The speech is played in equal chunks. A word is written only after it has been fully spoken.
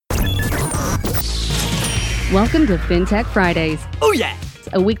Welcome to FinTech Fridays. Oh yeah!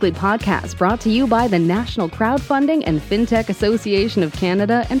 A weekly podcast brought to you by the National Crowdfunding and FinTech Association of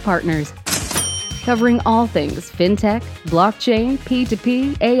Canada and partners. Covering all things FinTech, blockchain,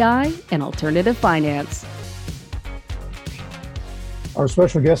 P2P, AI, and alternative finance. Our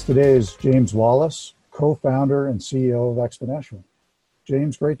special guest today is James Wallace, co-founder and CEO of Exponential.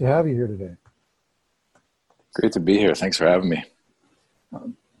 James, great to have you here today. Great to be here. Thanks for having me.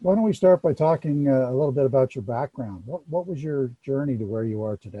 Why don't we start by talking a little bit about your background? What was your journey to where you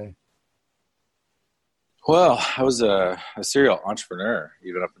are today? Well, I was a serial entrepreneur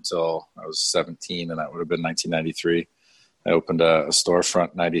even up until I was 17, and that would have been 1993. I opened a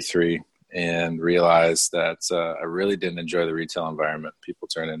storefront in 93 and realized that I really didn't enjoy the retail environment. People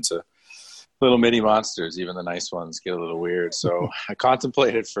turn into little mini monsters. Even the nice ones get a little weird. So I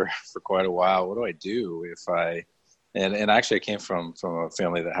contemplated for quite a while. What do I do if I... And actually, I came from a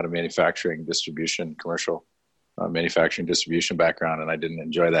family that had a manufacturing distribution, commercial manufacturing distribution background, and I didn't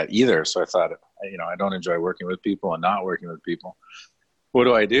enjoy that either. So I thought, I don't enjoy working with people and not working with people. What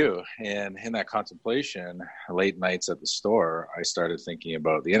do I do? And in that contemplation, late nights at the store, I started thinking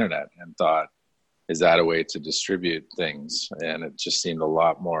about the internet and thought, is that a way to distribute things? And it just seemed a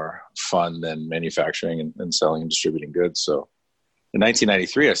lot more fun than manufacturing and selling and distributing goods. So in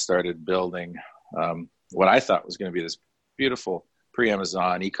 1993, I started building what I thought was going to be this beautiful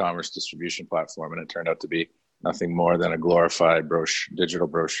pre-Amazon e-commerce distribution platform, and it turned out to be nothing more than a glorified digital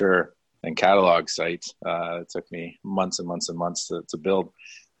brochure and catalog site. It took me months and months and months to build.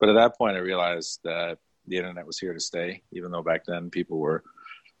 But at that point, I realized that the internet was here to stay, even though back then people were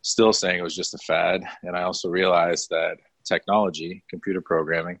still saying it was just a fad. And I also realized that technology, computer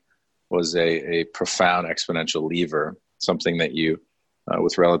programming, was a profound exponential lever, something that you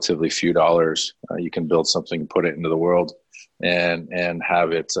with relatively few dollars, you can build something, put it into the world, and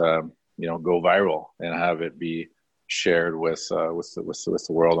have it, go viral and have it be shared with the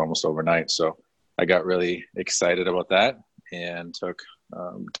world almost overnight. So I got really excited about that and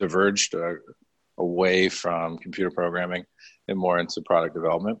diverged away from computer programming and more into product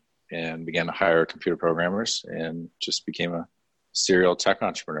development, and began to hire computer programmers and just became a serial tech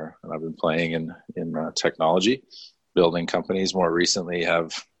entrepreneur. And I've been playing in technology, building companies. More recently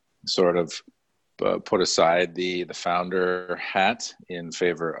have sort of put aside the founder hat in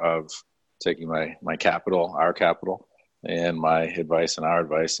favor of taking my capital, our capital, and my advice and our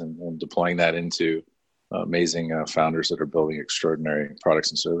advice, and deploying that into amazing founders that are building extraordinary products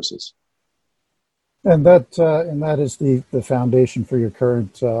and services. And that is the foundation for your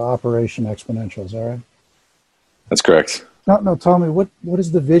current operation, Exponential, is that right? That's correct. Now tell me, what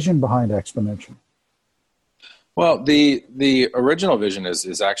is the vision behind Exponential? Well, the original vision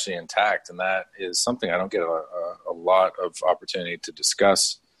is actually intact, and that is something I don't get a lot of opportunity to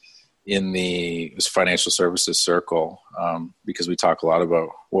discuss in the financial services circle, because we talk a lot about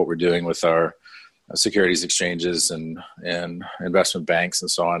what we're doing with our securities exchanges and investment banks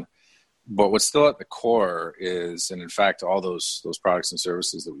and so on. But what's still at the core is, and in fact, all those products and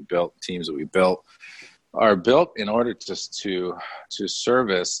services that we built, teams that we built, are built in order just to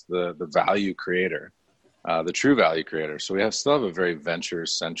service the value creator. The true value creator. So we still have a very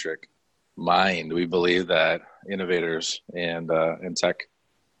venture-centric mind. We believe that innovators and tech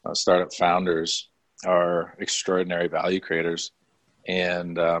startup founders are extraordinary value creators,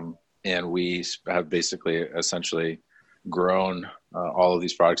 and we have basically essentially grown all of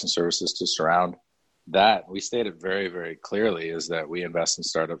these products and services to surround that. We stated very, very clearly is that we invest in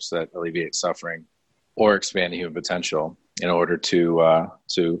startups that alleviate suffering or expand human potential in order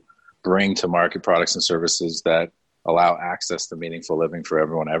to bring to market products and services that allow access to meaningful living for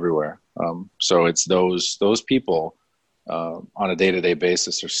everyone everywhere. So it's those people on a day-to-day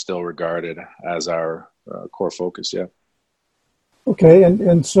basis are still regarded as our core focus, yeah. Okay,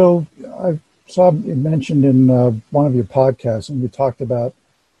 and so I saw you mentioned in one of your podcasts, and you talked about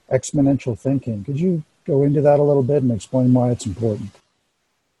exponential thinking. Could you go into that a little bit and explain why it's important?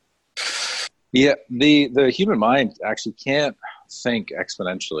 Yeah, the human mind actually can't think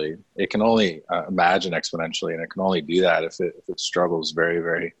exponentially. It can only imagine exponentially, and it can only do that if it struggles very,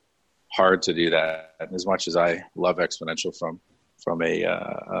 very hard to do that. And as much as I love exponential from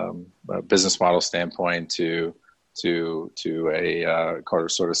a business model standpoint to a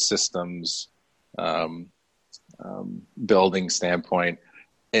sort of systems building standpoint,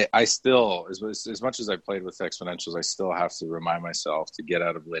 I still, as much as I played with exponentials, I still have to remind myself to get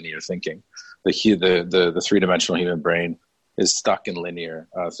out of linear thinking. The three-dimensional human brain is stuck in linear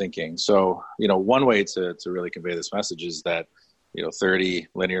thinking. So, one way to really convey this message is that, 30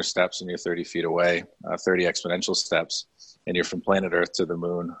 linear steps and you're 30 feet away, 30 exponential steps, and you're from planet Earth to the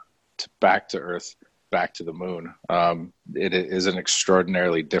moon, back to Earth back to the moon. It is an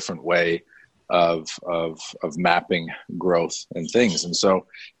extraordinarily different way of mapping growth and things. And so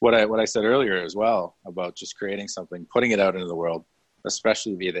what I said earlier as well about just creating something, putting it out into the world,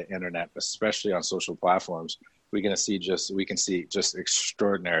 especially via the internet, especially on social platforms, we can see just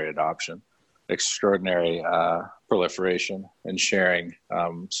extraordinary adoption, extraordinary proliferation and sharing.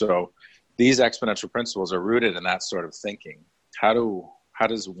 So these exponential principles are rooted in that sort of thinking. How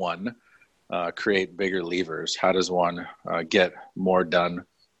does one create bigger levers? How does one get more done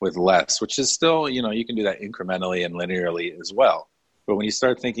with less? Which is still, you can do that incrementally and linearly as well. But when you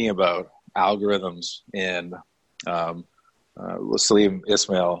start thinking about algorithms and Salim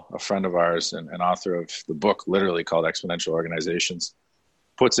Ismail, a friend of ours and author of the book literally called Exponential Organizations,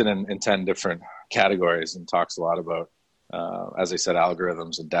 puts it in 10 different categories and talks a lot about, as I said,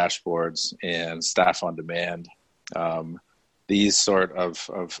 algorithms and dashboards and staff on demand. These sort of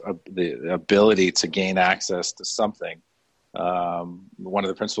the ability to gain access to something. One of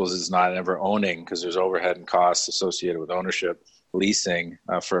the principles is not ever owning, because there's overhead and costs associated with ownership, leasing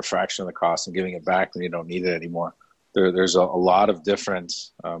for a fraction of the cost and giving it back when you don't need it anymore. There's a lot of different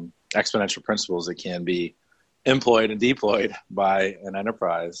exponential principles that can be employed and deployed by an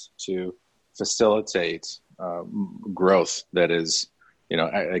enterprise to facilitate growth that is,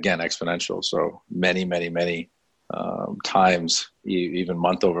 again, exponential. So many times, even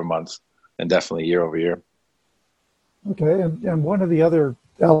month over month, and definitely year over year. Okay, and one of the other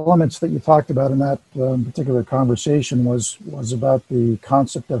elements that you talked about in that particular conversation was about the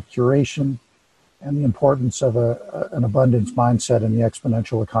concept of curation and the importance of an abundance mindset in the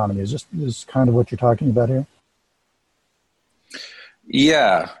exponential economy. Is this kind of what you're talking about here?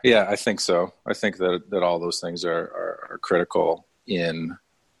 Yeah, I think so. I think that all those things are critical in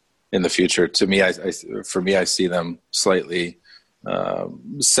the future. To me, I see them slightly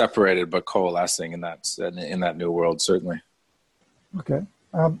separated but coalescing in that new world, certainly. Okay.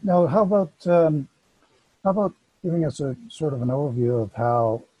 Now, how about giving us a sort of an overview of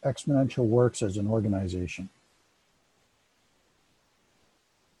how Exponential works as an organization?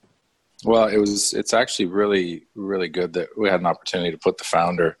 Well, it's actually really, really good that we had an opportunity to put the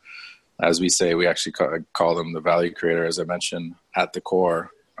founder, as we say, we actually call them the value creator, as I mentioned, at the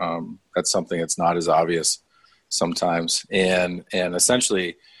core. That's something that's not as obvious sometimes. And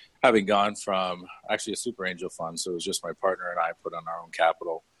essentially, having gone from actually a super angel fund, so it was just my partner and I put on our own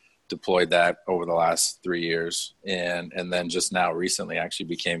capital, deployed that over the last 3 years, and then just now recently actually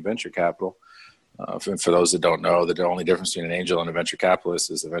became venture capital. For those that don't know, the only difference between an angel and a venture capitalist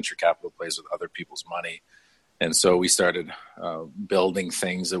is the venture capital plays with other people's money. And so we started building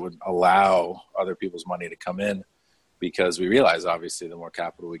things that would allow other people's money to come in, because we realize, obviously, the more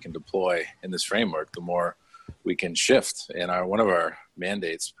capital we can deploy in this framework, the more we can shift. And one of our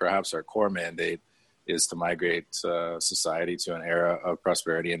mandates, perhaps our core mandate, is to migrate society to an era of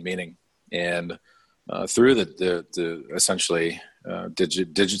prosperity and meaning. And through the essentially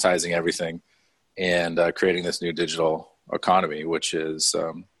digitizing everything and creating this new digital economy, which is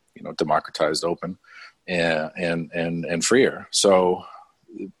democratized, open, and freer. So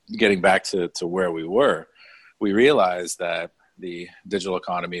getting back to where we were, we realized that the digital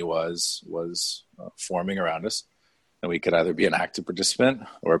economy was forming around us, and we could either be an active participant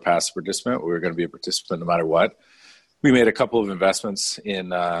or a passive participant. We were going to be a participant no matter what. We made a couple of investments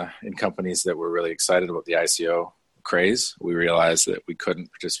in companies that were really excited about the ICO craze. We realized that we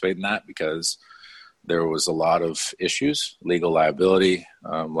couldn't participate in that because there was a lot of issues, legal liability,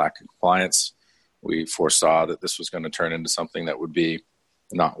 lack of compliance. We foresaw that this was going to turn into something that would be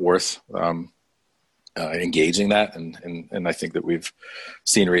not worth engaging that. And I think that we've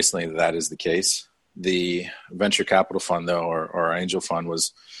seen recently that is the case. The venture capital fund, though, or our angel fund,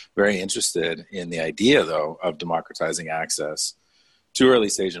 was very interested in the idea, though, of democratizing access to early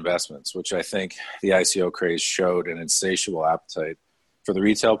stage investments, which I think the ICO craze showed an insatiable appetite for the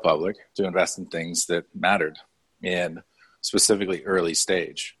retail public to invest in things that mattered, and specifically early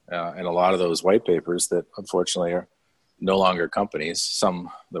stage. And a lot of those white papers that unfortunately are no longer companies,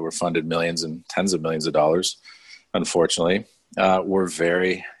 some that were funded millions and tens of millions of dollars, unfortunately, were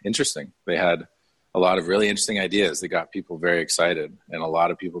very interesting. They had a lot of really interesting ideas that got people very excited, and a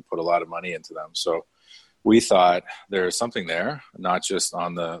lot of people put a lot of money into them. So we thought there's something there, not just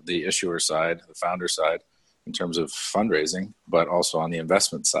on the issuer side, the founder side, in terms of fundraising, but also on the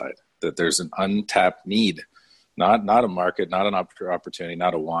investment side, that there's an untapped need, not a market, not an opportunity,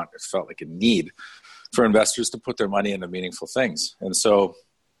 not a want. It felt like a need for investors to put their money into meaningful things. And so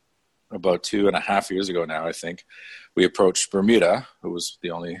about 2.5 years ago now, I think, we approached Bermuda, who was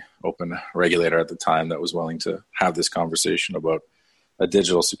the only open regulator at the time that was willing to have this conversation about a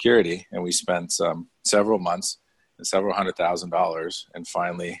digital security. And we spent several months and several $100,000. And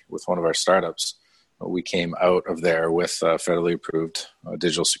finally, with one of our startups, we came out of there with a federally approved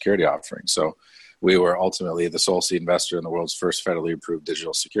digital security offering. So we were ultimately the sole seed investor in the world's first federally approved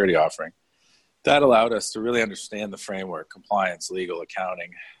digital security offering. That allowed us to really understand the framework, compliance, legal,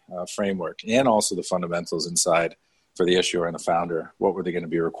 accounting framework, and also the fundamentals inside for the issuer and the founder. What were they going to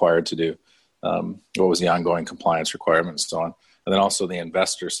be required to do? What was the ongoing compliance requirement and so on? And then also the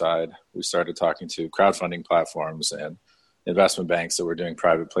investor side, we started talking to crowdfunding platforms and investment banks that were doing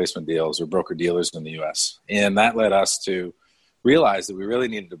private placement deals or broker dealers in the US. And that led us to realize that we really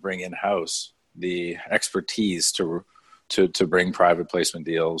needed to bring in-house the expertise to bring private placement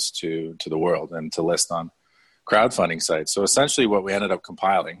deals to the world and to list on crowdfunding sites. So essentially what we ended up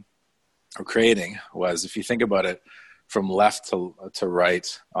compiling or creating was, if you think about it from left to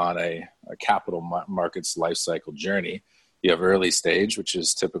right on a capital markets life cycle journey, you have early stage, which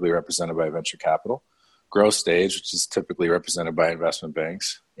is typically represented by venture capital, growth stage, which is typically represented by investment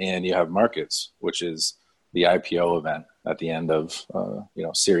banks, and you have markets, which is the IPO event at the end of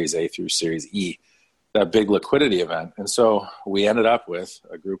Series A through Series E, that big liquidity event. And so we ended up with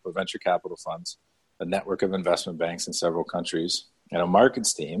a group of venture capital funds, a network of investment banks in several countries, and a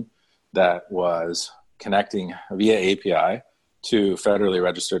markets team that was connecting via API to federally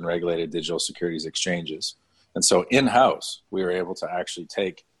registered and regulated digital securities exchanges. And so in-house, we were able to actually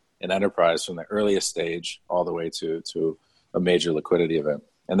take an enterprise from the earliest stage all the way to a major liquidity event.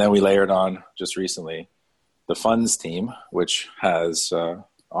 And then we layered on just recently the funds team, which has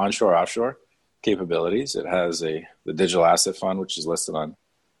onshore, offshore capabilities. It has the digital asset fund, which is listed on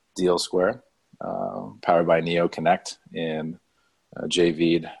Deal Square, powered by Neo Connect and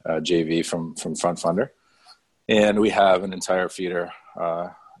JV from Front Funder. And we have an entire feeder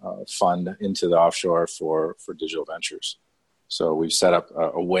fund into the offshore for digital ventures. So we've set up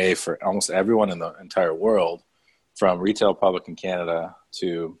a way for almost everyone in the entire world, from retail public in Canada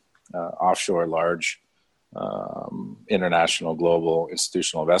to offshore large international global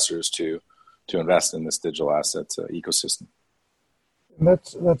institutional investors to invest in this digital asset ecosystem. And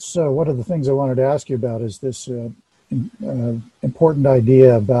that's one of the things I wanted to ask you about, is this important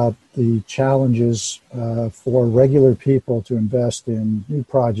idea about the challenges for regular people to invest in new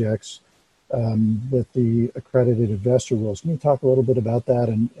projects with the accredited investor rules. Can you talk a little bit about that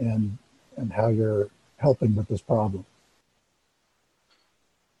and how you're helping with this problem?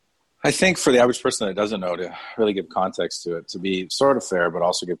 I think for the average person that doesn't know, to really give context to it, to be sort of fair, but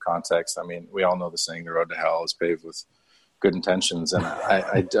also give context. I mean, we all know the saying, the road to hell is paved with good intentions. And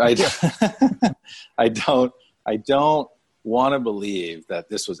I don't want to believe that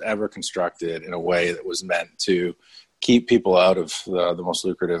this was ever constructed in a way that was meant to keep people out of the most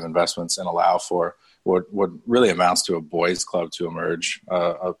lucrative investments and allow for what really amounts to a boys' club to emerge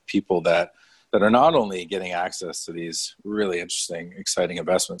of people that are not only getting access to these really interesting, exciting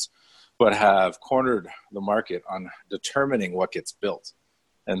investments, but have cornered the market on determining what gets built.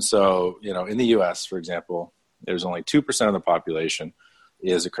 And so, in the US, for example, there's only 2% of the population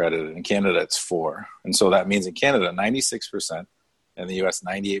is accredited. In Canada, it's 4%. And so that means in Canada, 96%, and the US,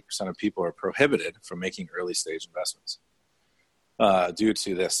 98% of people are prohibited from making early stage investments due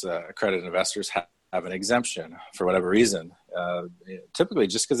to this. Accredited investors have an exemption for whatever reason, typically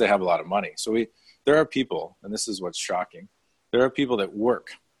just because they have a lot of money. So there are people, and this is what's shocking, there are people that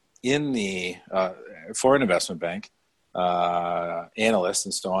work in the for an investment bank, analysts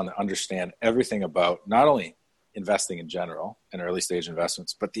and so on, that understand everything about not only investing in general and early stage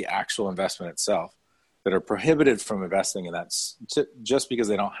investments, but the actual investment itself, that are prohibited from investing in that just because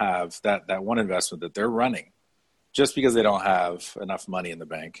they don't have that one investment that they're running, just because they don't have enough money in the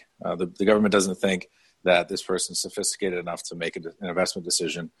bank. The government doesn't think that this person's sophisticated enough to make an investment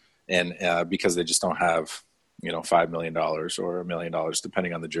decision, and because they just don't have $5 million or $1 million,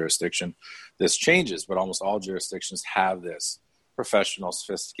 depending on the jurisdiction. This changes, but almost all jurisdictions have this professional,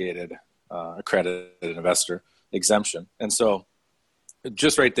 sophisticated, accredited investor exemption. And so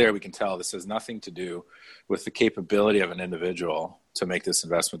just right there, we can tell this has nothing to do with the capability of an individual to make this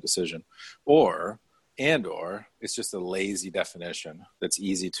investment decision, or it's just a lazy definition that's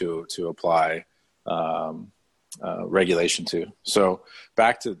easy to apply regulation to. So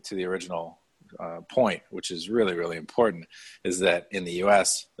back to the original point, which is really, really important, is that in the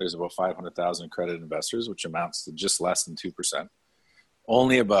US, there's about 500,000 accredited investors, which amounts to just less than 2%.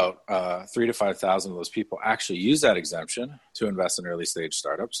 Only about 3,000 to 5,000 of those people actually use that exemption to invest in early stage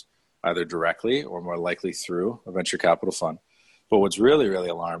startups, either directly or more likely through a venture capital fund. But what's really, really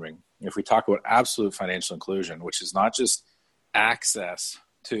alarming, if we talk about absolute financial inclusion, which is not just access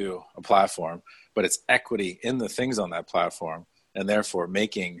to a platform, but it's equity in the things on that platform, and therefore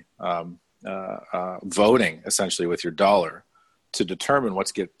making voting essentially with your dollar to determine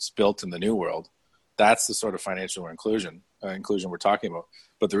what gets built in the new world. That's the sort of financial inclusion we're talking about.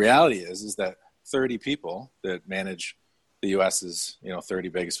 But the reality is that 30 people that manage the U.S.'s 30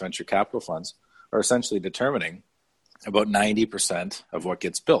 biggest venture capital funds are essentially determining about 90% of what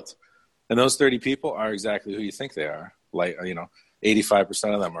gets built. And those 30 people are exactly who you think they are.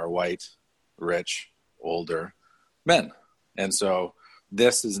 85% of them are white, rich, older men. And so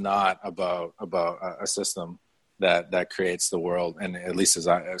this is not about a system that creates the world, and at least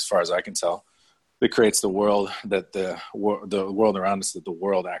as far as I can tell, that creates the world that the world around us that the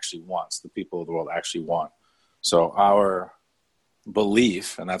world actually wants, the people of the world actually want. So our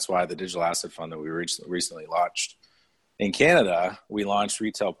belief, and that's why the digital asset fund that we recently launched in Canada, we launched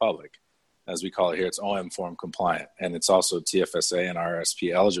Retail Public, as we call it here. It's OM form compliant, and it's also TFSA and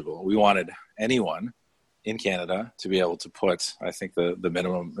RSP eligible. We wanted anyone in Canada to be able to put, I think the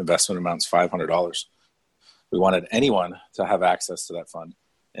minimum investment amount is $500. We wanted anyone to have access to that fund.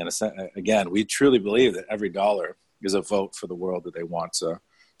 And again, we truly believe that every dollar is a vote for the world that they want to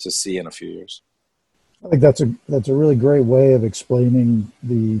see in a few years. I think that's a really great way of explaining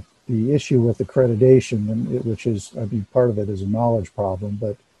the issue with accreditation, which is, part of it is a knowledge problem,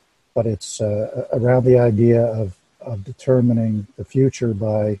 but it's around the idea of determining the future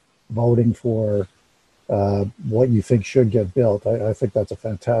by voting for what you think should get built. I think that's a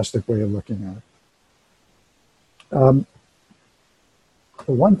fantastic way of looking at it.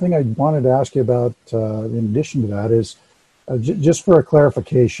 The one thing I wanted to ask you about, in addition to that, is just for a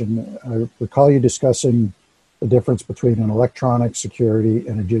clarification. I recall you discussing the difference between an electronic security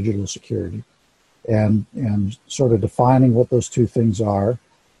and a digital security, and sort of defining what those two things are,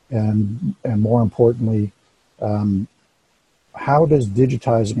 and more importantly, how does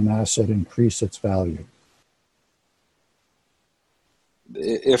digitizing an asset increase its value?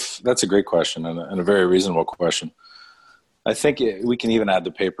 If that's a great question and a very reasonable question. I think we can even add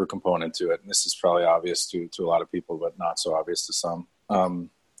the paper component to it. And this is probably obvious to a lot of people, but not so obvious to some.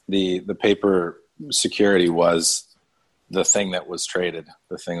 The paper security was the thing that was traded,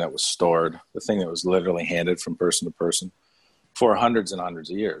 the thing that was stored, the thing that was literally handed from person to person for hundreds and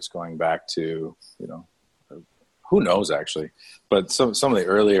hundreds of years, going back to, who knows actually. But some of the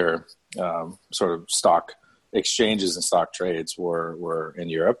earlier sort of stock exchanges and stock trades were in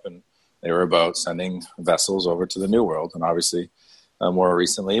Europe, and they were about sending vessels over to the New World. And obviously, more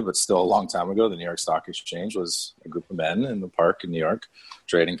recently, but still a long time ago, the New York Stock Exchange was a group of men in the park in New York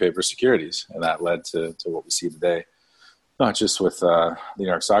trading paper securities. And that led to what we see today, not just with the New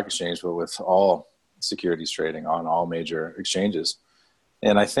York Stock Exchange, but with all securities trading on all major exchanges.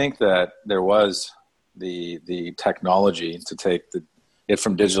 And I think that there was the technology to take it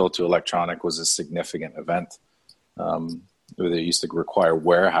from digital to electronic was a significant event. They used to require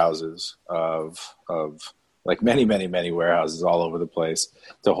warehouses of like many, many, many warehouses all over the place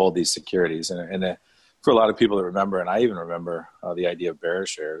to hold these securities. And for a lot of people that remember, and I even remember the idea of bearer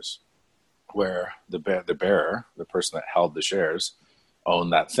shares, where the bearer, the person that held the shares,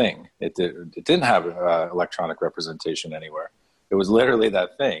 owned that thing. It didn't have electronic representation anywhere. It was literally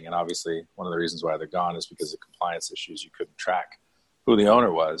that thing. And obviously, one of the reasons why they're gone is because of compliance issues. You couldn't track who the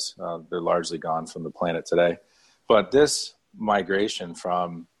owner was. They're largely gone from the planet today. But this migration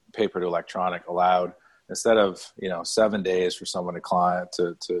from paper to electronic allowed, instead of 7 days for someone to climb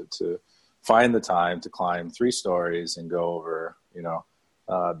to find the time to climb 3 stories and go over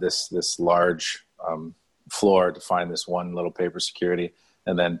this large floor to find this one little paper security,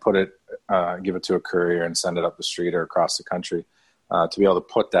 and then give it to a courier and send it up the street or across the country, to be able to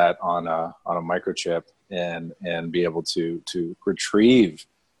put that on a microchip and be able to retrieve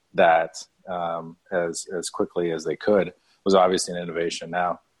that as quickly as they could was obviously an innovation.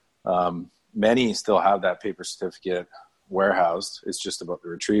 Now, many still have that paper certificate warehoused. It's just about the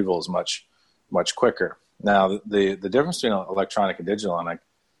retrieval is much, much quicker. Now, the difference between electronic and digital, and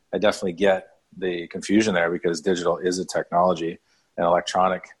I definitely get the confusion there, because digital is a technology and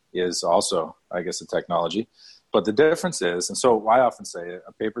electronic is also, I guess, a technology. But the difference is, and so I often say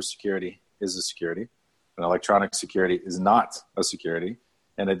a paper security is a security, an electronic security is not a security,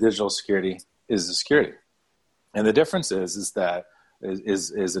 and a digital security is a security. And the difference is that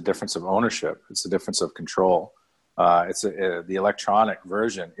is a difference of ownership. It's a difference of control. The electronic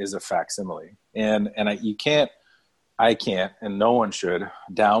version is a facsimile, and I can't, and no one should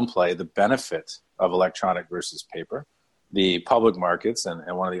downplay the benefit of electronic versus paper. The public markets,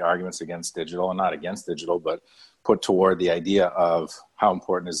 and one of the arguments against digital, and not against digital, but put toward the idea of how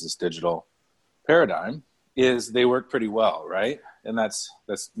important is this digital paradigm, is they work pretty well, right? And that's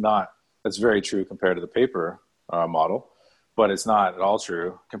very true compared to the paper model. but it's not at all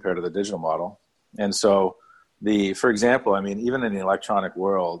true compared to the digital model. And so for example, I mean, even in the electronic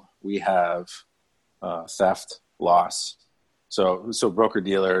world, we have theft, loss. So broker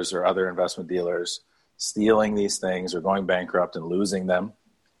dealers or other investment dealers stealing these things or going bankrupt and losing them.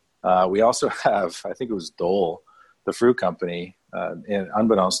 We also have, I think it was Dole, the fruit company, and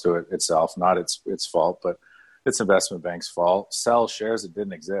unbeknownst to it itself, not its fault, but its investment bank's fault, sell shares that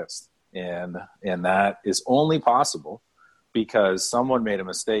didn't exist. And that is only possible because someone made a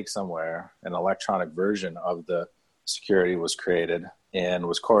mistake somewhere. An electronic version of the security was created and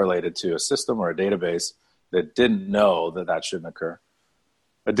was correlated to a system or a database that didn't know that shouldn't occur.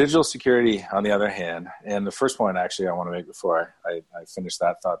 A digital security, on the other hand, and the first point actually I want to make before I finish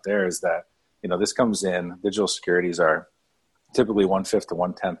that thought there is that, this comes in, digital securities are typically 1/5 to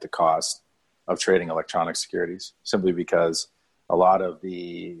 1/10 the cost of trading electronic securities, simply because a lot of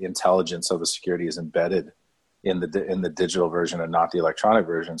the intelligence of the security is embedded in the digital version and not the electronic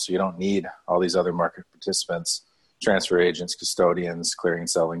version. So you don't need all these other market participants, transfer agents, custodians, clearing and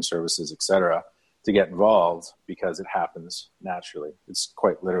settling services, et cetera, to get involved because it happens naturally. It's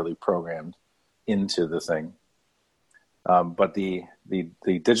quite literally programmed into the thing. But the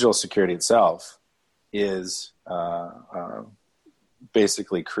digital security itself is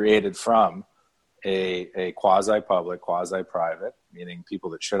basically created from a quasi-public, quasi-private, meaning people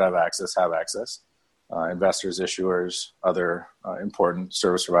that should have access, investors, issuers, other important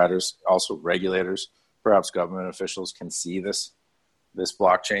service providers, also regulators, perhaps government officials can see this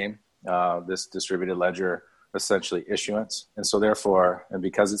blockchain, this distributed ledger, essentially issuance. And so therefore, and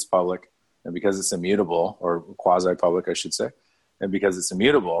because it's public and because it's immutable, or quasi-public, I should say, and because it's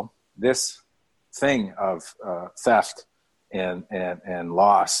immutable, this thing of theft and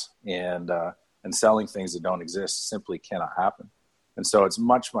loss and selling things that don't exist simply cannot happen. And so it's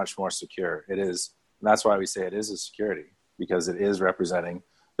much, much more secure. It is, and that's why we say it is a security, because it is representing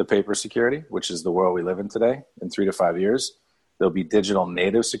the paper security, which is the world we live in today. In 3 to 5 years, there'll be digital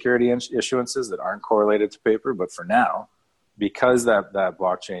native security issuances that aren't correlated to paper. But for now, because that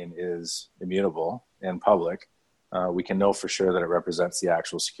blockchain is immutable and public, we can know for sure that it represents the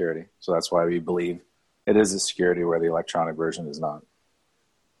actual security. So that's why we believe it is a security where the electronic version is not.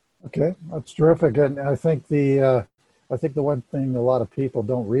 Okay, that's terrific. And I think the one thing a lot of people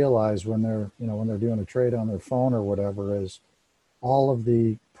don't realize when they're doing a trade on their phone or whatever is all of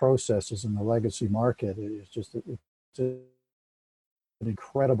the processes in the legacy market is just it's an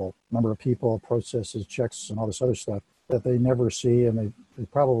incredible number of people, processes, checks, and all this other stuff that they never see, and they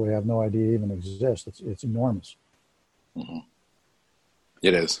probably have no idea even exist. It's enormous. Mm-hmm.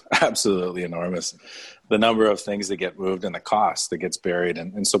 It is absolutely enormous. The number of things that get moved and the cost that gets buried.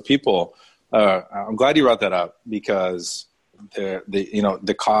 And so people, I'm glad you brought that up, because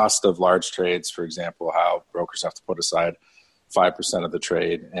the cost of large trades, for example, how brokers have to put aside 5% of the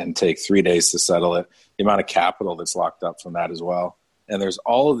trade and take 3 days to settle it, the amount of capital that's locked up from that as well. And there's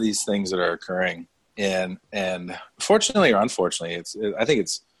all of these things that are occurring. And fortunately or unfortunately, I think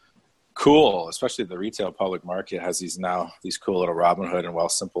it's cool, especially the retail public market has these cool little Robinhood and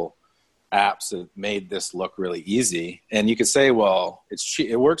Wealthsimple apps that made this look really easy. And you could say, well, it's cheap,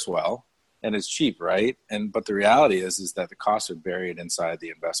 it works well, and it's cheap, right? But the reality is that the costs are buried inside the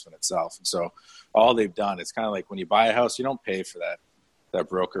investment itself. And so all they've done, it's kind of like when you buy a house, you don't pay for that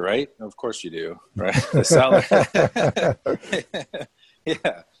broker, right? Of course you do, right? The seller.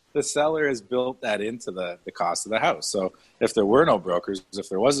 Yeah. The seller has built that into the cost of the house. So if there were no brokers, if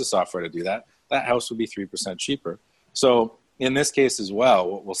there was a software to do that, that house would be 3% cheaper. So in this case as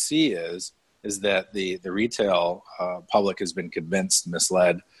well, what we'll see is that the retail public has been convinced,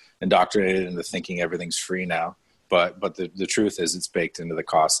 misled, indoctrinated into thinking everything's free now. But the truth is it's baked into the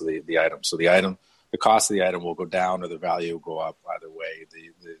cost of the item. So the cost of the item will go down or the value will go up. Either way,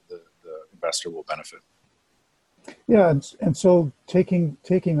 the investor will benefit. Yeah, and so taking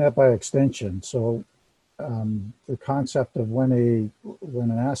that by extension, so the concept of when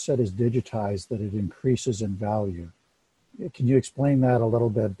an asset is digitized, that it increases in value. Can you explain that a little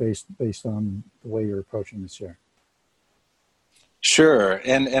bit based on the way you're approaching this here? Sure,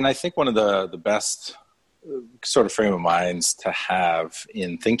 and I think one of the best sort of frame of minds to have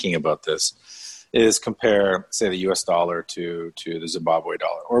in thinking about this is compare, say, the US dollar to the Zimbabwe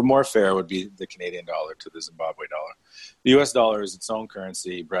dollar, or more fair would be the Canadian dollar to the Zimbabwe dollar. The US dollar is its own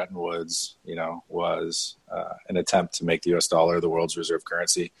currency. Bretton Woods, was an attempt to make the US dollar the world's reserve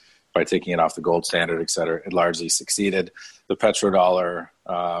currency by taking it off the gold standard, et cetera. It largely succeeded. The petrodollar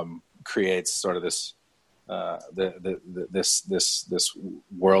creates sort of this this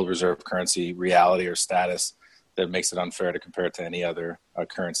world reserve currency reality or status that makes it unfair to compare it to any other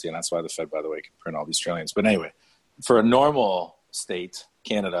currency. And that's why the Fed, by the way, can print all these trillions. But anyway, for a normal state,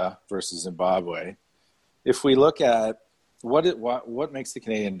 Canada versus Zimbabwe, if we look at what makes the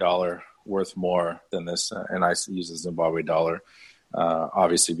Canadian dollar worth more than this, and I use the Zimbabwe dollar,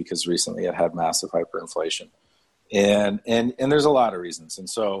 obviously because recently it had massive hyperinflation. And there's a lot of reasons. And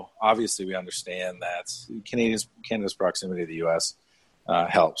so obviously we understand that Canada's proximity to the U.S.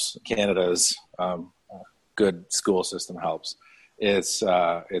 Helps. Canada's good school system helps.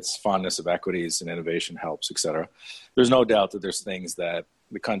 Its fondness of equities and innovation helps, et cetera. There's no doubt that there's things that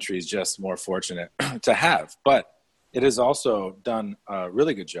the country is just more fortunate to have. But it has also done a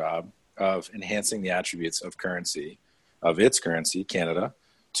really good job of enhancing the attributes of its currency, Canada,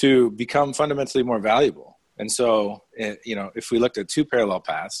 to become fundamentally more valuable. And so, if we looked at two parallel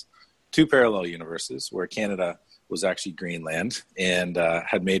paths, two parallel universes where Canada was actually Greenland and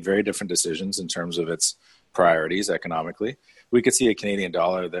had made very different decisions in terms of its priorities economically, we could see a Canadian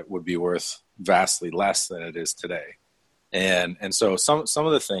dollar that would be worth vastly less than it is today. And so some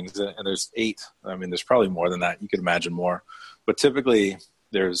of the things, and there's 8, there's probably more than that, you could imagine more, but typically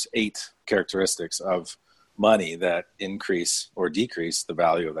there's 8 characteristics of money that increase or decrease the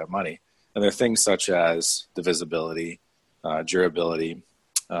value of that money. And there are things such as divisibility, durability,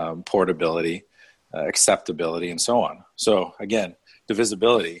 portability, acceptability, and so on. So again,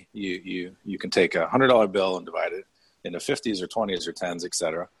 divisibility, you can take a $100 bill and divide it into 50s or 20s or 10s, et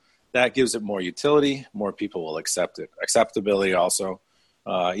cetera. That gives it more utility. More people will accept it. Acceptability also,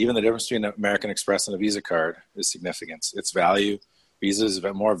 even the difference between an American Express and a Visa card is significant. Its value, Visa is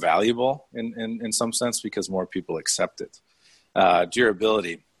more valuable in some sense because more people accept it.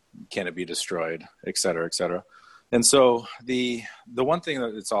 Durability, can it be destroyed, et cetera, et cetera. And so the one thing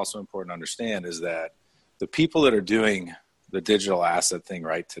that it's also important to understand is that the people that are doing the digital asset thing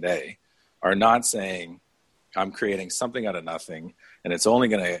right today are not saying, I'm creating something out of nothing and it's only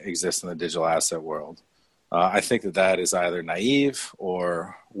going to exist in the digital asset world. I think that is either naive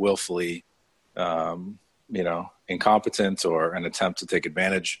or willfully, incompetent or an attempt to take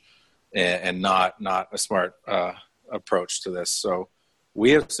advantage and not a smart approach to this. So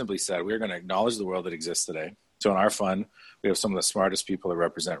we have simply said we're going to acknowledge the world that exists today. So in our fund, we have some of the smartest people that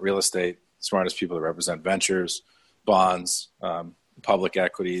represent real estate, smartest people that represent ventures, bonds, public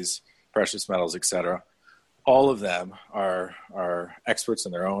equities, precious metals, et cetera. All of them are experts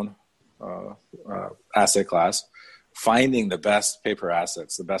in their own asset class, finding the best paper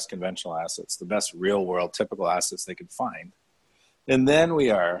assets, the best conventional assets, the best real world typical assets they could find. And then we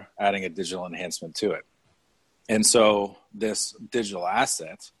are adding a digital enhancement to it. And so this digital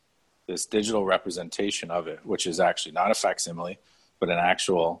asset, this digital representation of it, which is actually not a facsimile, but an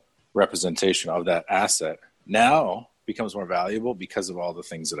actual representation of that asset, now becomes more valuable because of all the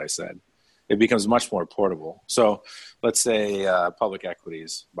things that I said. It becomes much more portable. So let's say public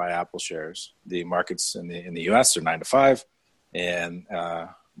equities buy Apple shares. The markets in the U.S. are 9 to 5, and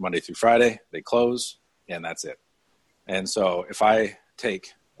Monday through Friday they close, and that's it. And so if I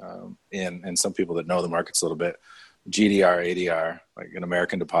take and some people that know the markets a little bit, GDR, ADR, like an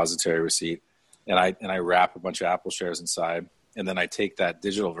American Depository Receipt, and I wrap a bunch of Apple shares inside, and then I take that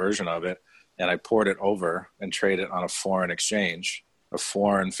digital version of it and I port it over and trade it on a foreign exchange, a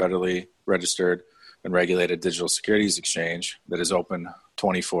foreign federally registered and regulated digital securities exchange that is open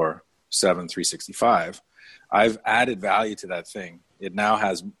 24/7, 365. I've added value to that thing. It now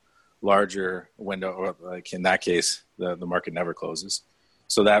has larger window, or like in that case, the market never closes.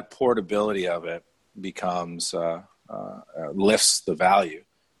 So that portability of it becomes lifts the value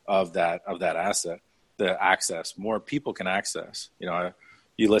of that asset. The access, more people can access.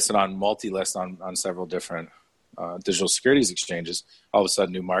 You list it on multi-list on several different digital securities exchanges. All of a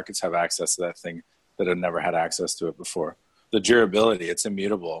sudden, new markets have access to that thing that have never had access to it before. The durability, it's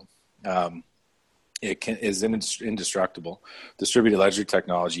immutable. Is indestructible. Distributed ledger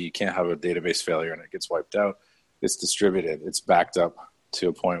technology, you can't have a database failure and it gets wiped out. It's distributed. It's backed up to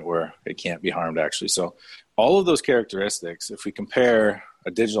a point where it can't be harmed, actually. So all of those characteristics, if we compare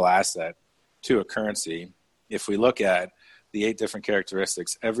a digital asset to a currency, if we look at the 8 different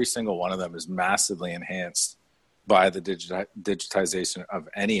characteristics, every single one of them is massively enhanced by the digitization of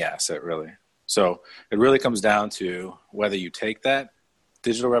any asset, really. So it really comes down to whether you take that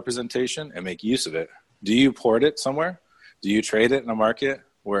digital representation and make use of it. Do you port it somewhere? Do you trade it in a market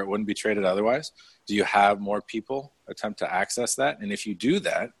where it wouldn't be traded otherwise? Do you have more people attempt to access that? And if you do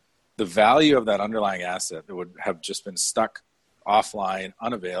that, the value of that underlying asset that would have just been stuck offline,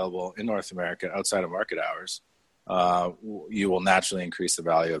 unavailable in North America outside of market hours, you will naturally increase the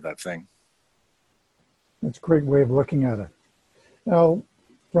value of that thing. That's a great way of looking at it. Now,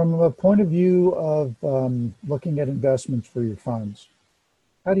 from a point of view of looking at investments for your funds,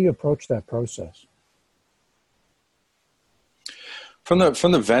 how do you approach that process? From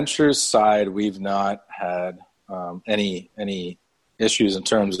the ventures side, we've not had any issues in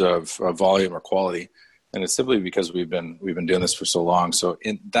terms of volume or quality, and it's simply because we've been doing this for so long. So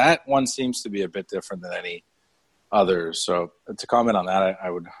that one seems to be a bit different than any others. So to comment on that, I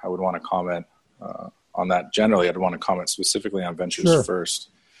would want to comment on that generally. I'd want to comment specifically on ventures Sure. first.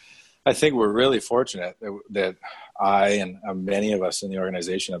 I think we're really fortunate that I and many of us in the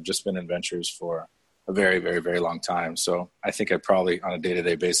organization have just been in ventures for a very, very, very long time. So I think I probably on a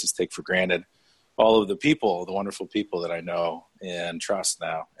day-to-day basis take for granted all of the people, the wonderful people that I know and trust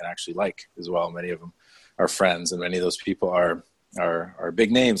now and actually like as well. Many of them are friends, and many of those people are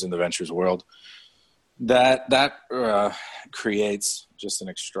big names in the ventures world. That creates just an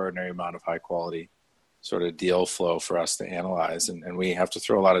extraordinary amount of high quality sort of deal flow for us to analyze, and we have to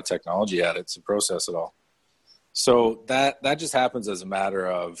throw a lot of technology at it to process it all. So that just happens as a matter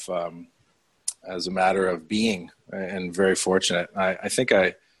of being, and very fortunate. I think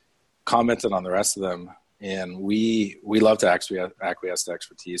I commented on the rest of them, and we love to acquiesce to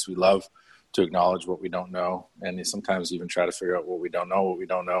expertise. We love to acknowledge what we don't know, and sometimes even try to figure out what we don't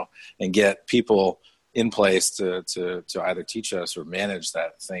know, and get people in place to either teach us or manage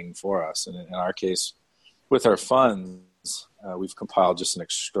that thing for us. And in our case, with our funds, we've compiled just an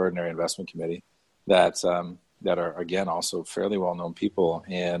extraordinary investment committee that are, again, also fairly well-known people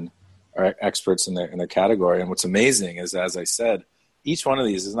and are experts in their category. And what's amazing is, as I said, each one of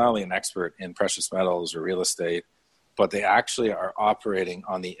these is not only an expert in precious metals or real estate, but they actually are operating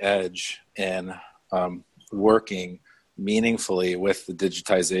on the edge and working meaningfully with the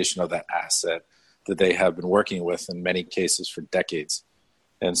digitization of that asset that they have been working with in many cases for decades.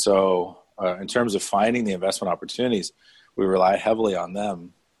 And so in terms of finding the investment opportunities, we rely heavily on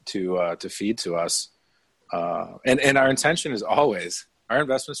them to feed to us. And our intention is always, our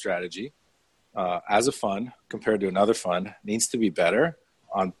investment strategy as a fund compared to another fund needs to be better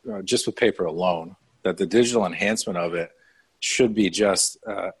on just with paper alone, that the digital enhancement of it should be just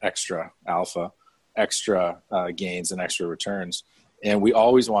extra alpha, extra gains and extra returns. And we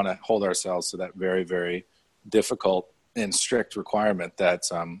always want to hold ourselves to that very, very difficult and strict requirement that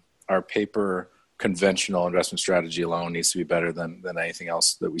our paper conventional investment strategy alone needs to be better than anything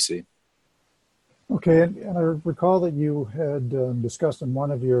else that we see. Okay, and I recall that you had discussed in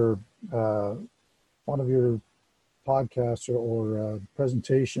one of your podcasts or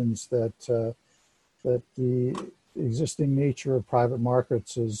presentations that the existing nature of private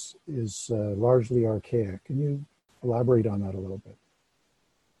markets is largely archaic. Can you elaborate on that a little bit?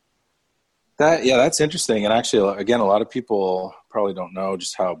 That's interesting. And actually, again, a lot of people probably don't know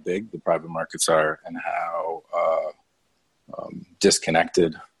just how big the private markets are and how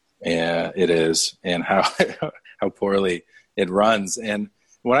disconnected it is, and how poorly it runs. And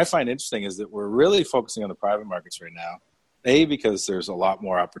what I find interesting is that we're really focusing on the private markets right now, because there's a lot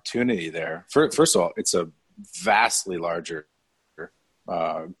more opportunity there. First of all, it's a vastly larger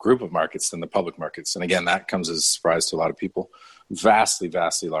group of markets than the public markets. And again, that comes as a surprise to a lot of people. Vastly,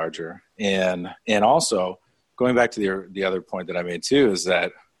 vastly larger. And also, going back to the other point that I made too, is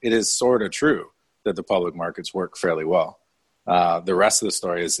that it is sort of true that the public markets work fairly well. The rest of the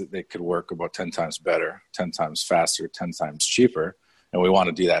story is that they could work about 10 times better, 10 times faster, 10 times cheaper. And we want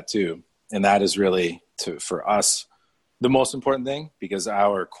to do that too. And that is really, for us, the most important thing, because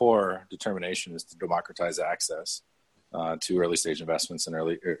our core determination is to democratize access to early stage investments and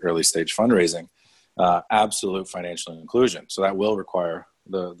early stage fundraising, absolute financial inclusion. So that will require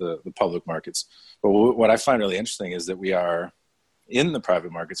the public markets. But what I find really interesting is that we are in the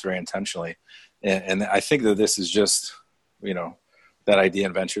private markets very intentionally. And I think that this is just, that idea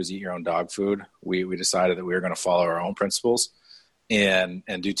in ventures, eat your own dog food. We decided that we were going to follow our own principles and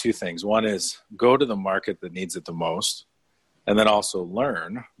do two things. One is go to the market that needs it the most, and then also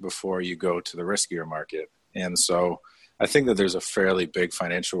learn before you go to the riskier market. And so I think that there's a fairly big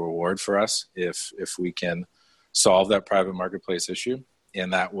financial reward for us if we can solve that private marketplace issue,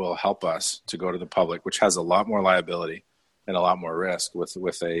 and that will help us to go to the public, which has a lot more liability and a lot more risk with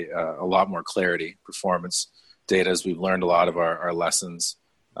a lot more clarity, performance data, as we've learned a lot of our lessons.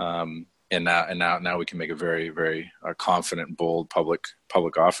 And now we can make a very, very confident, bold public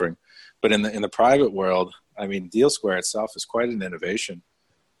offering. But in the private world, I mean, DealSquare itself is quite an innovation,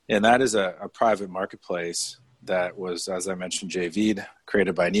 and that is a private marketplace that was, as I mentioned, JV'd,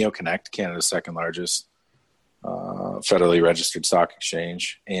 created by NeoConnect, Canada's second largest federally registered stock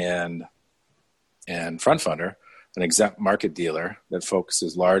exchange, and FrontFunder, an exempt market dealer that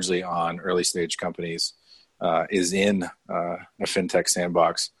focuses largely on early stage companies, is in a fintech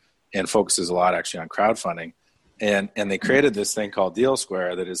sandbox and focuses a lot actually on crowdfunding. And they created this thing called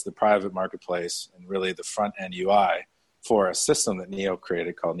DealSquare that is the private marketplace and really the front end UI for a system that NEO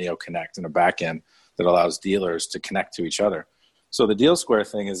created called NEO Connect, and a backend that allows dealers to connect to each other. So the Deal Square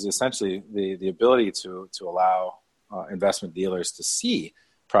thing is essentially the ability to allow investment dealers to see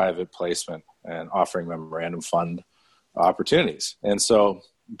private placement and offering memorandum fund opportunities. And so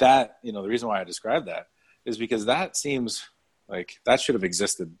that, the reason why I described that is because that seems like that should have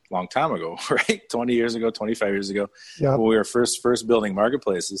existed a long time ago, right? 20 years ago, 25 years ago, yeah, when we were first building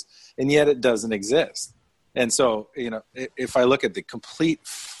marketplaces, and yet it doesn't exist. And so, if I look at the complete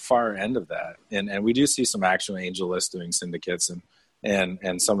far end of that, and we do see some actual AngelList doing syndicates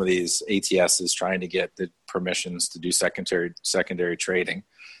and some of these ATSs trying to get the permissions to do secondary trading.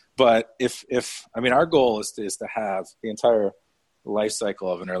 But our goal is to have the entire life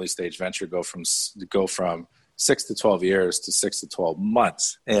cycle of an early stage venture go from 6 to 12 years to 6 to 12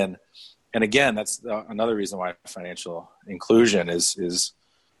 months. And again, that's another reason why financial inclusion is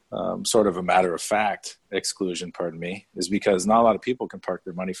sort of a matter of fact exclusion, is because not a lot of people can park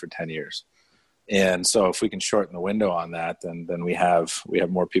their money for 10 years. And so if we can shorten the window on that, then we have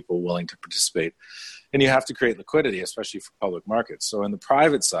more people willing to participate. And you have to create liquidity, especially for public markets. So in the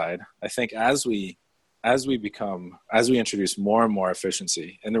private side, I think as we introduce more and more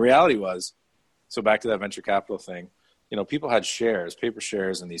efficiency, and the reality was, so back to that venture capital thing, people had shares, paper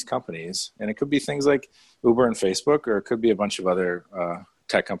shares in these companies, and it could be things like Uber and Facebook, or it could be a bunch of other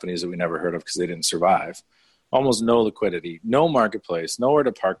tech companies that we never heard of because they didn't survive. Almost no liquidity, no marketplace, nowhere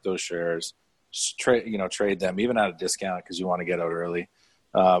to park those shares, trade them even at a discount because you want to get out early.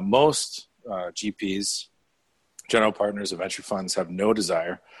 Most GPs, general partners of venture funds, have no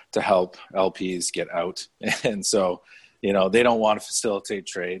desire to help LPs get out. And so, they don't want to facilitate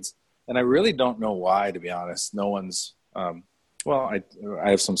trades. And I really don't know why, to be honest. No one's, I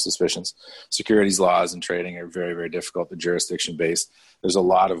have some suspicions. Securities laws and trading are very, very difficult. The jurisdiction based. There's a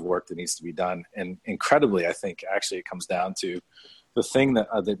lot of work that needs to be done. And incredibly, I think actually it comes down to the thing that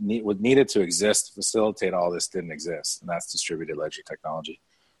needed to exist to facilitate all this didn't exist, and that's distributed ledger technology.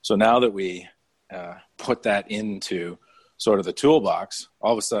 So now that we put that into sort of the toolbox,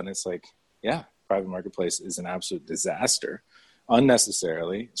 all of a sudden it's like, yeah, private marketplace is an absolute disaster,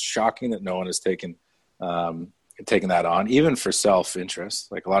 unnecessarily. It's shocking that no one has taken that on, even for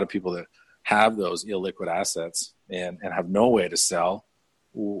self-interest. Like a lot of people that have those illiquid assets and have no way to sell,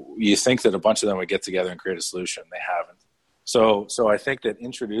 you think that a bunch of them would get together and create a solution. They haven't. So I think that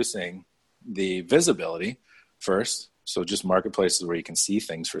introducing the visibility first, so just marketplaces where you can see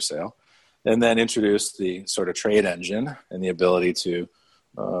things for sale, and then introduce the sort of trade engine and the ability to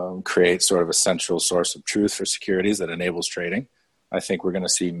create sort of a central source of truth for securities that enables trading. I think we're going to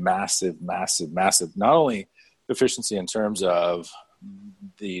see massive, not only efficiency in terms of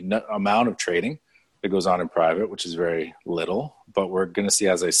the amount of trading that goes on in private, which is very little, but we're going to see,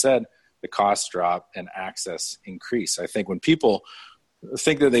 as I said, the costs drop and access increase. I think when people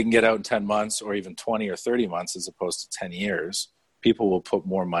think that they can get out in 10 months or even 20 or 30 months as opposed to 10 years, people will put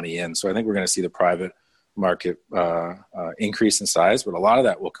more money in. So I think we're going to see the private market increase in size, but a lot of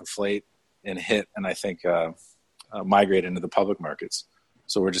that will conflate and hit, and I think migrate into the public markets.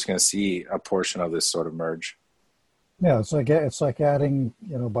 So we're just going to see a portion of this sort of merge. Yeah, it's like adding,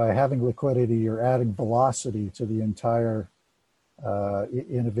 by having liquidity, you're adding velocity to the entire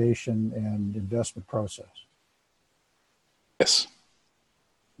innovation and investment process. Yes.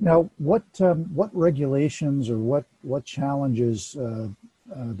 Now, what regulations or what challenges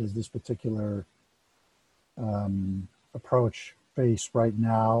does this particular approach face right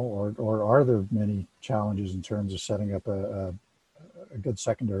now, or are there many challenges in terms of setting up a good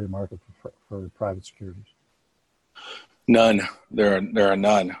secondary market for private securities? None. There are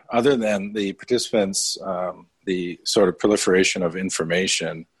none, other than the participants, the sort of proliferation of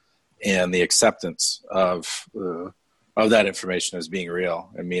information and the acceptance of that information as being real,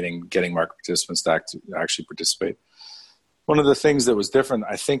 and meaning getting market participants to actually participate. One of the things that was different,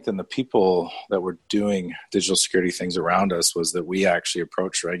 I think, than the people that were doing digital security things around us was that we actually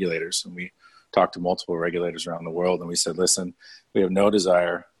approached regulators, and we talked to multiple regulators around the world, and we said, listen, we have no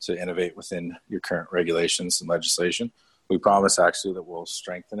desire to innovate within your current regulations and legislation. We promise actually that we'll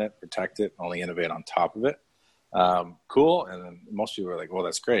strengthen it, protect it, only innovate on top of it. Cool. And then most people are like, well,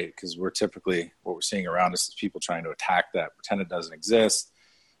 that's great, because we're typically, what we're seeing around us is people trying to attack that, pretend it doesn't exist,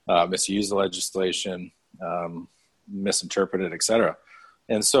 misuse the legislation, misinterpret it, et cetera.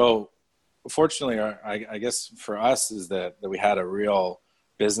 And so fortunately, I guess for us is that we had a real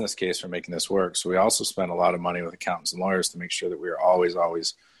business case for making this work. So we also spent a lot of money with accountants and lawyers to make sure that we were always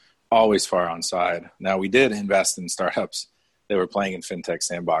far on side. Now, we did invest in startups that were playing in fintech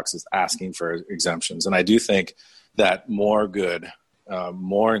sandboxes, asking for exemptions. And I do think that more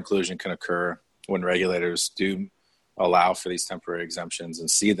inclusion can occur when regulators do allow for these temporary exemptions and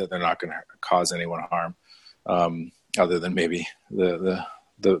see that they're not going to cause anyone harm, other than maybe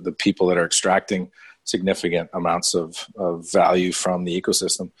the people that are extracting significant amounts of value from the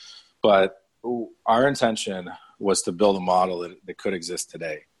ecosystem. But our intention was to build a model that could exist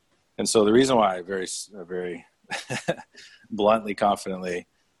today. And so the reason why I very bluntly, confidently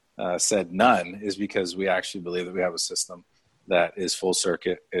said none is because we actually believe that we have a system that is full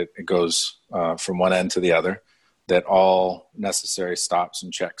circuit. It goes from one end to the other, that all necessary stops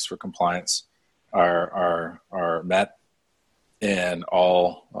and checks for compliance are met, and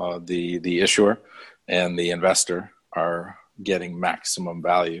all the issuer and the investor are getting maximum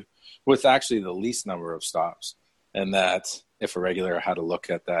value with actually the least number of stops. And that if a regulator had to look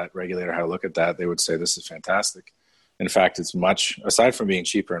at that, they would say this is fantastic. In fact, it's much, aside from being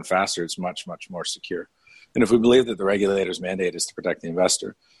cheaper and faster, it's much, much more secure. And if we believe that the regulator's mandate is to protect the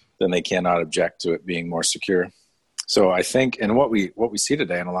investor, then they cannot object to it being more secure. So I think, and what we see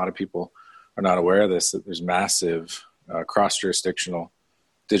today, and a lot of people are not aware of this, that there's massive cross-jurisdictional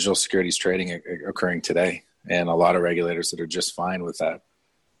digital securities trading occurring today, and a lot of regulators that are just fine with that.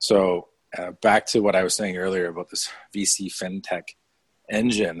 So back to what I was saying earlier about this VC fintech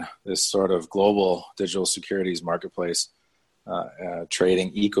engine, this sort of global digital securities marketplace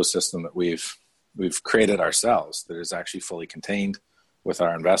trading ecosystem that we've created ourselves, that is actually fully contained with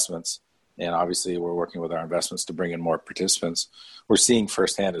our investments. And obviously we're working with our investments to bring in more participants. We're seeing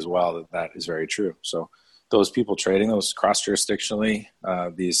firsthand as well that is very true. So those people trading those cross-jurisdictionally,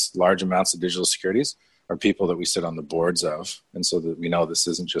 these large amounts of digital securities, are people that we sit on the boards of. And so that we know this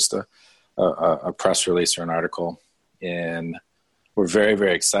isn't just a press release or an article. And we're very,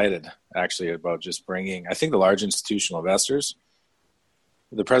 very excited actually about just bringing, I think the large institutional investors,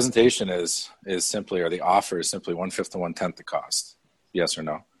 the presentation is simply, or the offer is simply 1/5 to 1/10 the cost. Yes or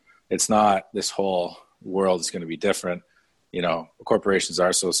no? It's not this whole world is going to be different. You know, corporations are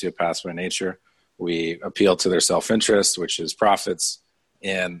sociopaths by nature. We appeal to their self-interest, which is profits.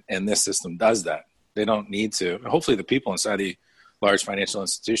 And this system does that. They don't need to. Hopefully the people inside the large financial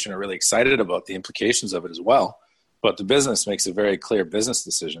institution are really excited about the implications of it as well. But the business makes a very clear business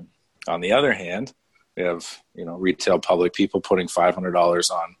decision. On the other hand, we have, retail public people putting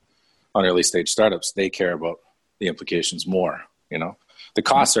 $500 on early stage startups. They care about the implications more. The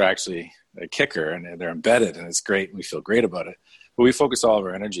costs are actually a kicker, and they're embedded, and it's great. And we feel great about it. But we focus all of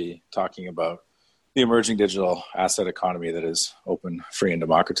our energy talking about the emerging digital asset economy that is open, free, and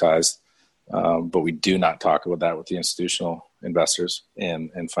democratized. But we do not talk about that with the institutional investors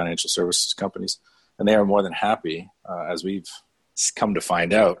and financial services companies. And they are more than happy, as we've come to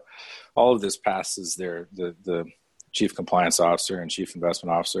find out. All of this passes the chief compliance officer and chief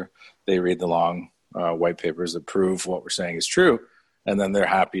investment officer. They read the long white papers that prove what we're saying is true. And then they're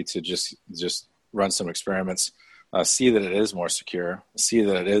happy to just run some experiments, see that it is more secure, see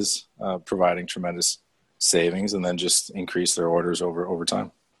that it is providing tremendous savings, and then just increase their orders over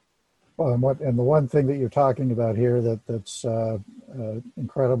time. Well, and the one thing that you're talking about here that's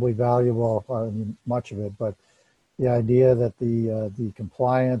incredibly valuable, I mean, much of it, but the idea that the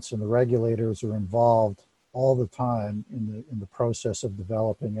compliance and the regulators are involved all the time in the process of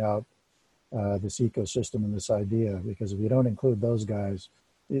developing out this ecosystem and this idea, because if you don't include those guys,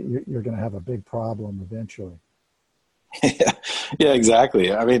 you're going to have a big problem eventually. Yeah,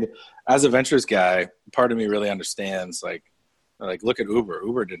 exactly. I mean, as a ventures guy, part of me really understands, like look at Uber.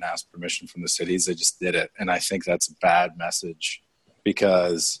 Uber didn't ask permission from the cities; they just did it, and I think that's a bad message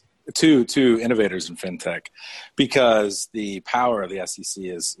because to innovators in fintech, because the power of the SEC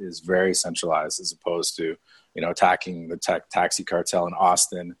is very centralized as opposed to attacking the taxi cartel in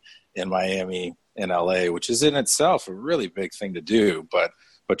Austin, in Miami, in LA, which is in itself a really big thing to do, but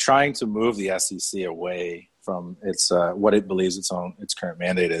trying to move the SEC away from its what it believes its current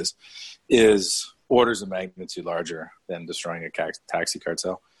mandate is orders of magnitude larger than destroying a taxi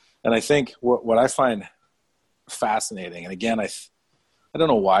cartel. And I think what I find fascinating, and again, I don't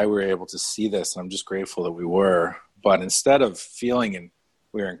know why we were able to see this, and I'm just grateful that we were, but instead of feeling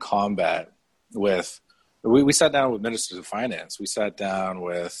we were in combat with, we sat down with ministers of finance, we sat down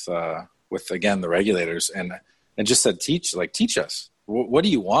with again, the regulators and just said, teach us, what do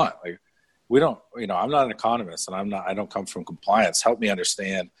you want? Like, we don't, I'm not an economist and I don't come from compliance. Help me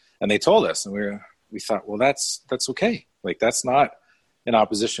understand. And they told us, and we thought, well, that's okay. Like, that's not in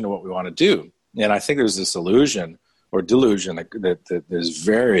opposition to what we want to do. And I think there's this illusion or delusion that is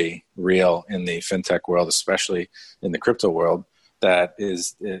very real in the fintech world, especially in the crypto world, that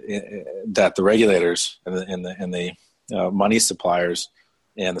the regulators and the money suppliers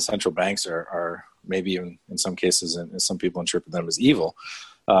and the central banks are maybe even in some cases, and some people interpret them as evil,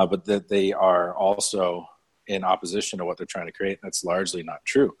 but that they are also in opposition to what they're trying to create. That's largely not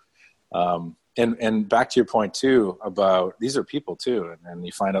true. And back to your point too about these are people too, and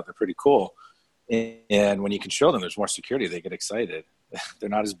you find out they're pretty cool. And when you can show them there's more security, they get excited. They're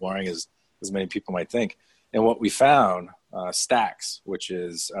not as boring as many people might think. And what we found, Stacks, which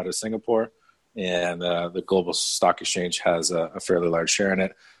is out of Singapore, and the Global Stock Exchange has a fairly large share in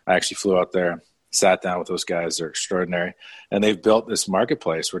it. I actually flew out there, sat down with those guys. They're extraordinary. And they've built this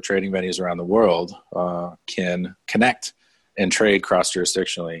marketplace where trading venues around the world can connect and trade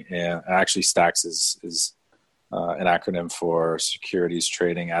cross-jurisdictionally. And actually Stacks is an acronym for Securities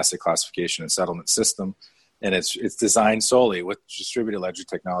Trading Asset Classification and Settlement System. And it's designed solely with distributed ledger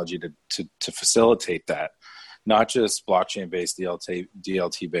technology to facilitate that, not just blockchain-based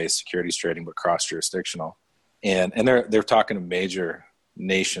DLT-based securities trading, but cross-jurisdictional. And they're talking to major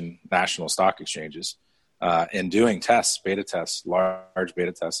national stock exchanges and doing tests, beta tests, large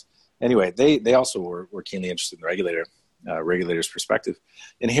beta tests. Anyway, they also were keenly interested in the regulator's perspective.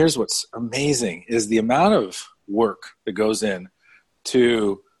 And here's what's amazing is the amount of work that goes in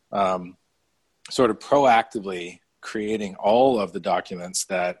to sort of proactively creating all of the documents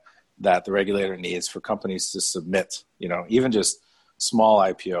that the regulator needs for companies to submit, even just small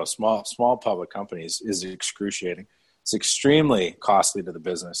IPO, small public companies is excruciating. It's extremely costly to the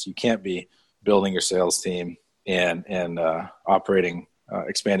business. You can't be building your sales team and operating,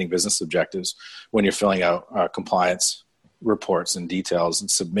 expanding business objectives when you're filling out compliance reports and details and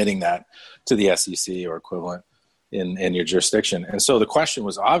submitting that to the SEC or equivalent in your jurisdiction. And so the question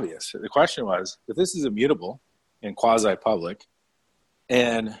was obvious. The question was, if this is immutable and quasi-public,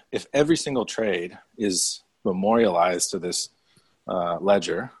 and if every single trade is memorialized to this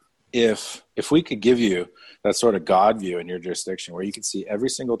ledger, if we could give you that sort of God view in your jurisdiction where you could see every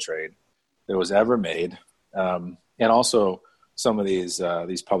single trade that was ever made, and also some of these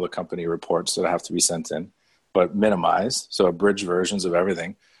public company reports that have to be sent in, but minimized, so abridged versions of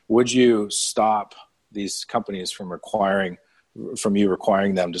everything, would you stop these companies from requiring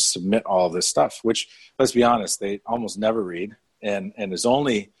them to submit all of this stuff, which, let's be honest, they almost never read and is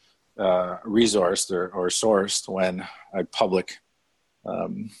only resourced or sourced when a public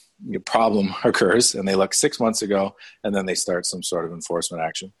problem occurs and they look 6 months ago and then they start some sort of enforcement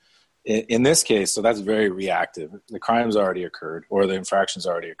action. In this case, so that's very reactive. The crime's already occurred or the infraction's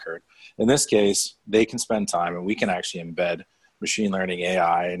already occurred. In this case, they can spend time and we can actually embed machine learning,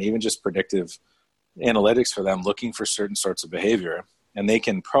 AI, and even just predictive analytics for them looking for certain sorts of behavior. And they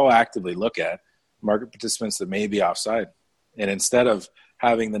can proactively look at market participants that may be offside. And instead of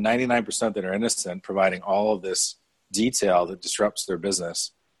having the 99% that are innocent providing all of this detail that disrupts their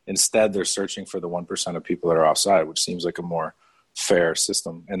business, instead they're searching for the 1% of people that are offside, which seems like a more fair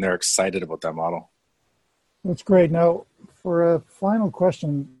system. And they're excited about that model. That's great. Now, for a final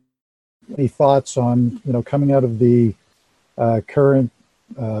question, any thoughts on, coming out of the current,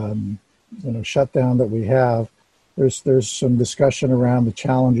 shutdown that we have? There's some discussion around the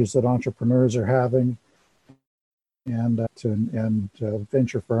challenges that entrepreneurs are having, and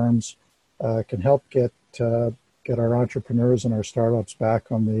venture firms can help get our entrepreneurs and our startups back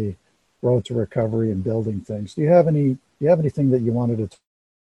on the road to recovery and building things. Do you have anything that you wanted to?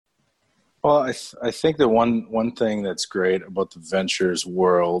 Well, I think that one thing that's great about the ventures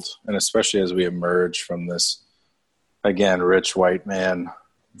world, and especially as we emerge from this, again, rich white man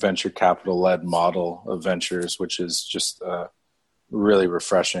venture capital-led model of ventures, which is just really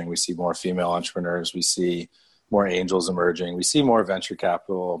refreshing. We see more female entrepreneurs. We see more angels emerging. We see more venture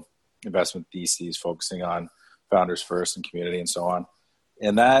capital investment theses focusing on founders first and community and so on.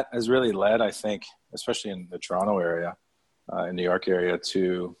 And that has really led, I think, especially in the Toronto area, in New York area,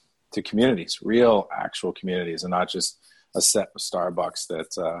 to communities, real actual communities, and not just a set of Starbucks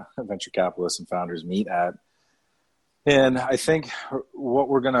that venture capitalists and founders meet at. And I think what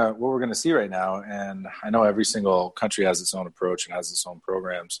we're gonna see right now, and I know every single country has its own approach and has its own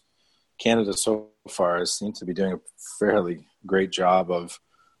programs. Canada so far has seemed to be doing a fairly great job of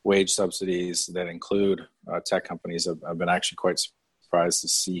wage subsidies that include tech companies. I've been actually quite surprised to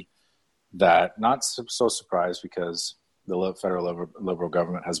see that. Not so surprised because the federal Liberal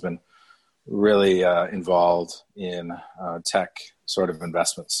government has been really involved in tech sort of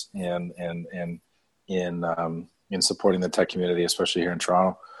investments and in supporting the tech community, especially here in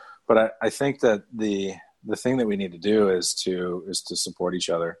Toronto. But I think that the thing that we need to do is to support each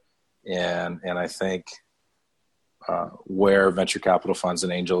other. And I think where venture capital funds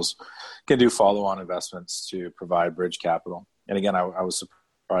and angels can do follow-on investments to provide bridge capital. And again, I was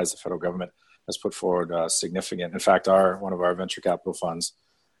surprised the federal government has put forward significant. In fact, one of our venture capital funds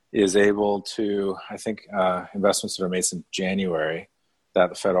is able to, I think, investments that are made since January that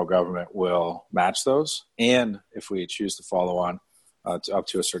the federal government will match those. And if we choose to follow on up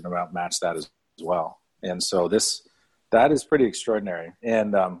to a certain amount, match that as well. And so that is pretty extraordinary.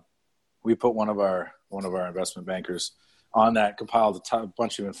 And we put one of our investment bankers on that, compiled a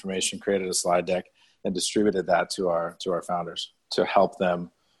bunch of information, created a slide deck, and distributed that to our founders to help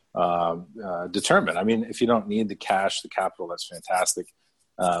them determine. I mean, if you don't need the cash, the capital, that's fantastic.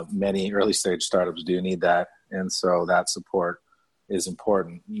 Many early stage startups do need that. And so that support is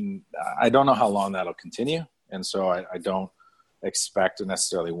important. I don't know how long that'll continue. And so I don't expect to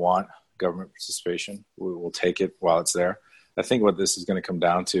necessarily want government participation. We will take it while it's there. I think what this is going to come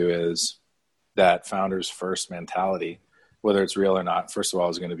down to is that founders first mentality, whether it's real or not, first of all,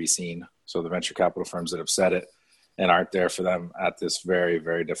 is going to be seen. So the venture capital firms that have said it and aren't there for them at this very,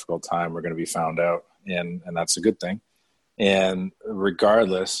 very difficult time are going to be found out. And that's a good thing. And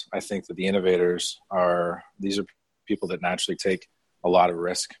regardless, I think that the innovators these are people that naturally take a lot of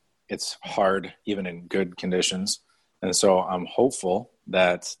risk. It's hard, even in good conditions. And so I'm hopeful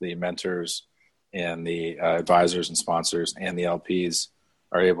that the mentors and the advisors and sponsors and the LPs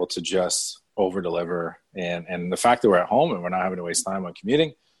are able to just over-deliver. And the fact that we're at home and we're not having to waste time on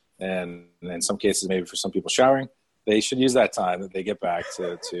commuting, and in some cases, maybe for some people showering, they should use that time that they get back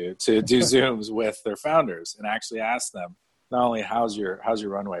to do Zooms with their founders and actually ask them, not only how's your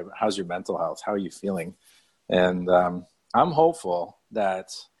runway, but how's your mental health? How are you feeling? And I'm hopeful that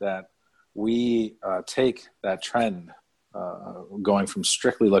we take that trend going from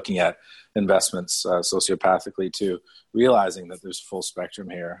strictly looking at investments sociopathically to realizing that there's a full spectrum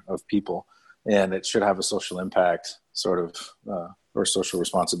here of people, and it should have a social impact sort of or social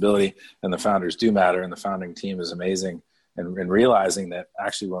responsibility, and the founders do matter, and the founding team is amazing, and realizing that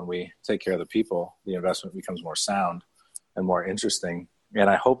actually when we take care of the people, the investment becomes more sound and more interesting. And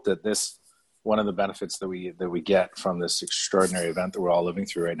I hope that one of the benefits that we get from this extraordinary event that we're all living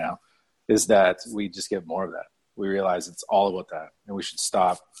through right now is that we just get more of that. We realize it's all about that, and we should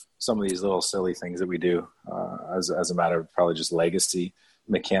stop some of these little silly things that we do as a matter of probably just legacy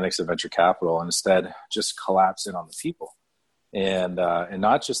mechanics of venture capital, and instead just collapse in on the people, and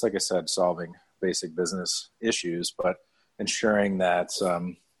not just, like I said, solving basic business issues, but ensuring that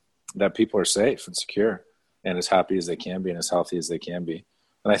that people are safe and secure and as happy as they can be and as healthy as they can be.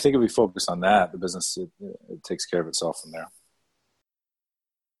 And I think if we focus on that, the business it takes care of itself from there.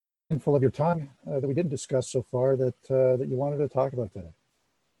 Full of your time that we didn't discuss so far that you wanted to talk about today?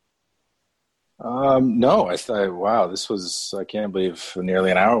 No, I thought, wow, I can't believe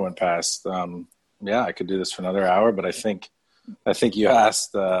nearly an hour went past. Yeah, I could do this for another hour, but I think you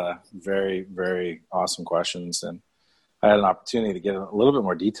asked very, very awesome questions, and I had an opportunity to get a little bit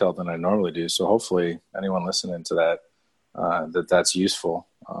more detailed than I normally do. So hopefully anyone listening to that, that's useful.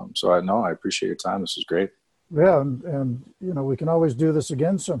 So I appreciate your time. This was great. Yeah, and we can always do this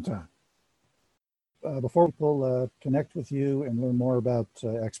again sometime. Before people connect with you and learn more about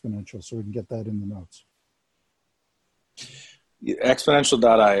Exponential, so we can get that in the notes.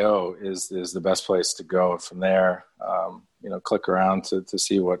 Exponential.io is the best place to go. From there, click around to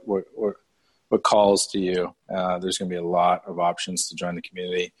see what calls to you. There's going to be a lot of options to join the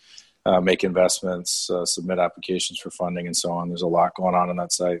community, make investments, submit applications for funding, and so on. There's a lot going on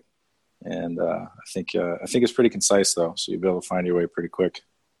that site. And I think it's pretty concise, though, so you'll be able to find your way pretty quick.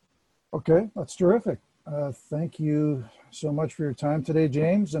 Okay, that's terrific. Thank you so much for your time today,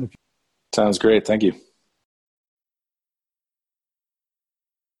 James. Sounds great. Thank you.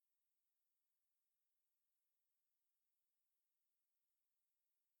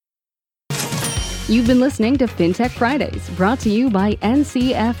 You've been listening to FinTech Fridays, brought to you by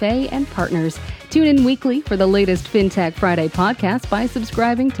NCFA and Partners. Tune in weekly for the latest FinTech Friday podcast by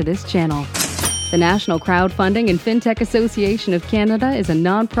subscribing to this channel. The National Crowdfunding and FinTech Association of Canada is a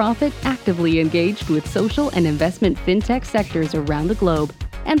nonprofit actively engaged with social and investment FinTech sectors around the globe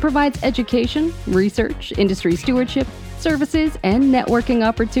and provides education, research, industry stewardship, services, and networking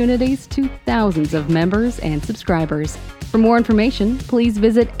opportunities to thousands of members and subscribers. For more information, please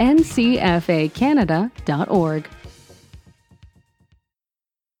visit ncfacanada.org.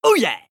 Oh yeah!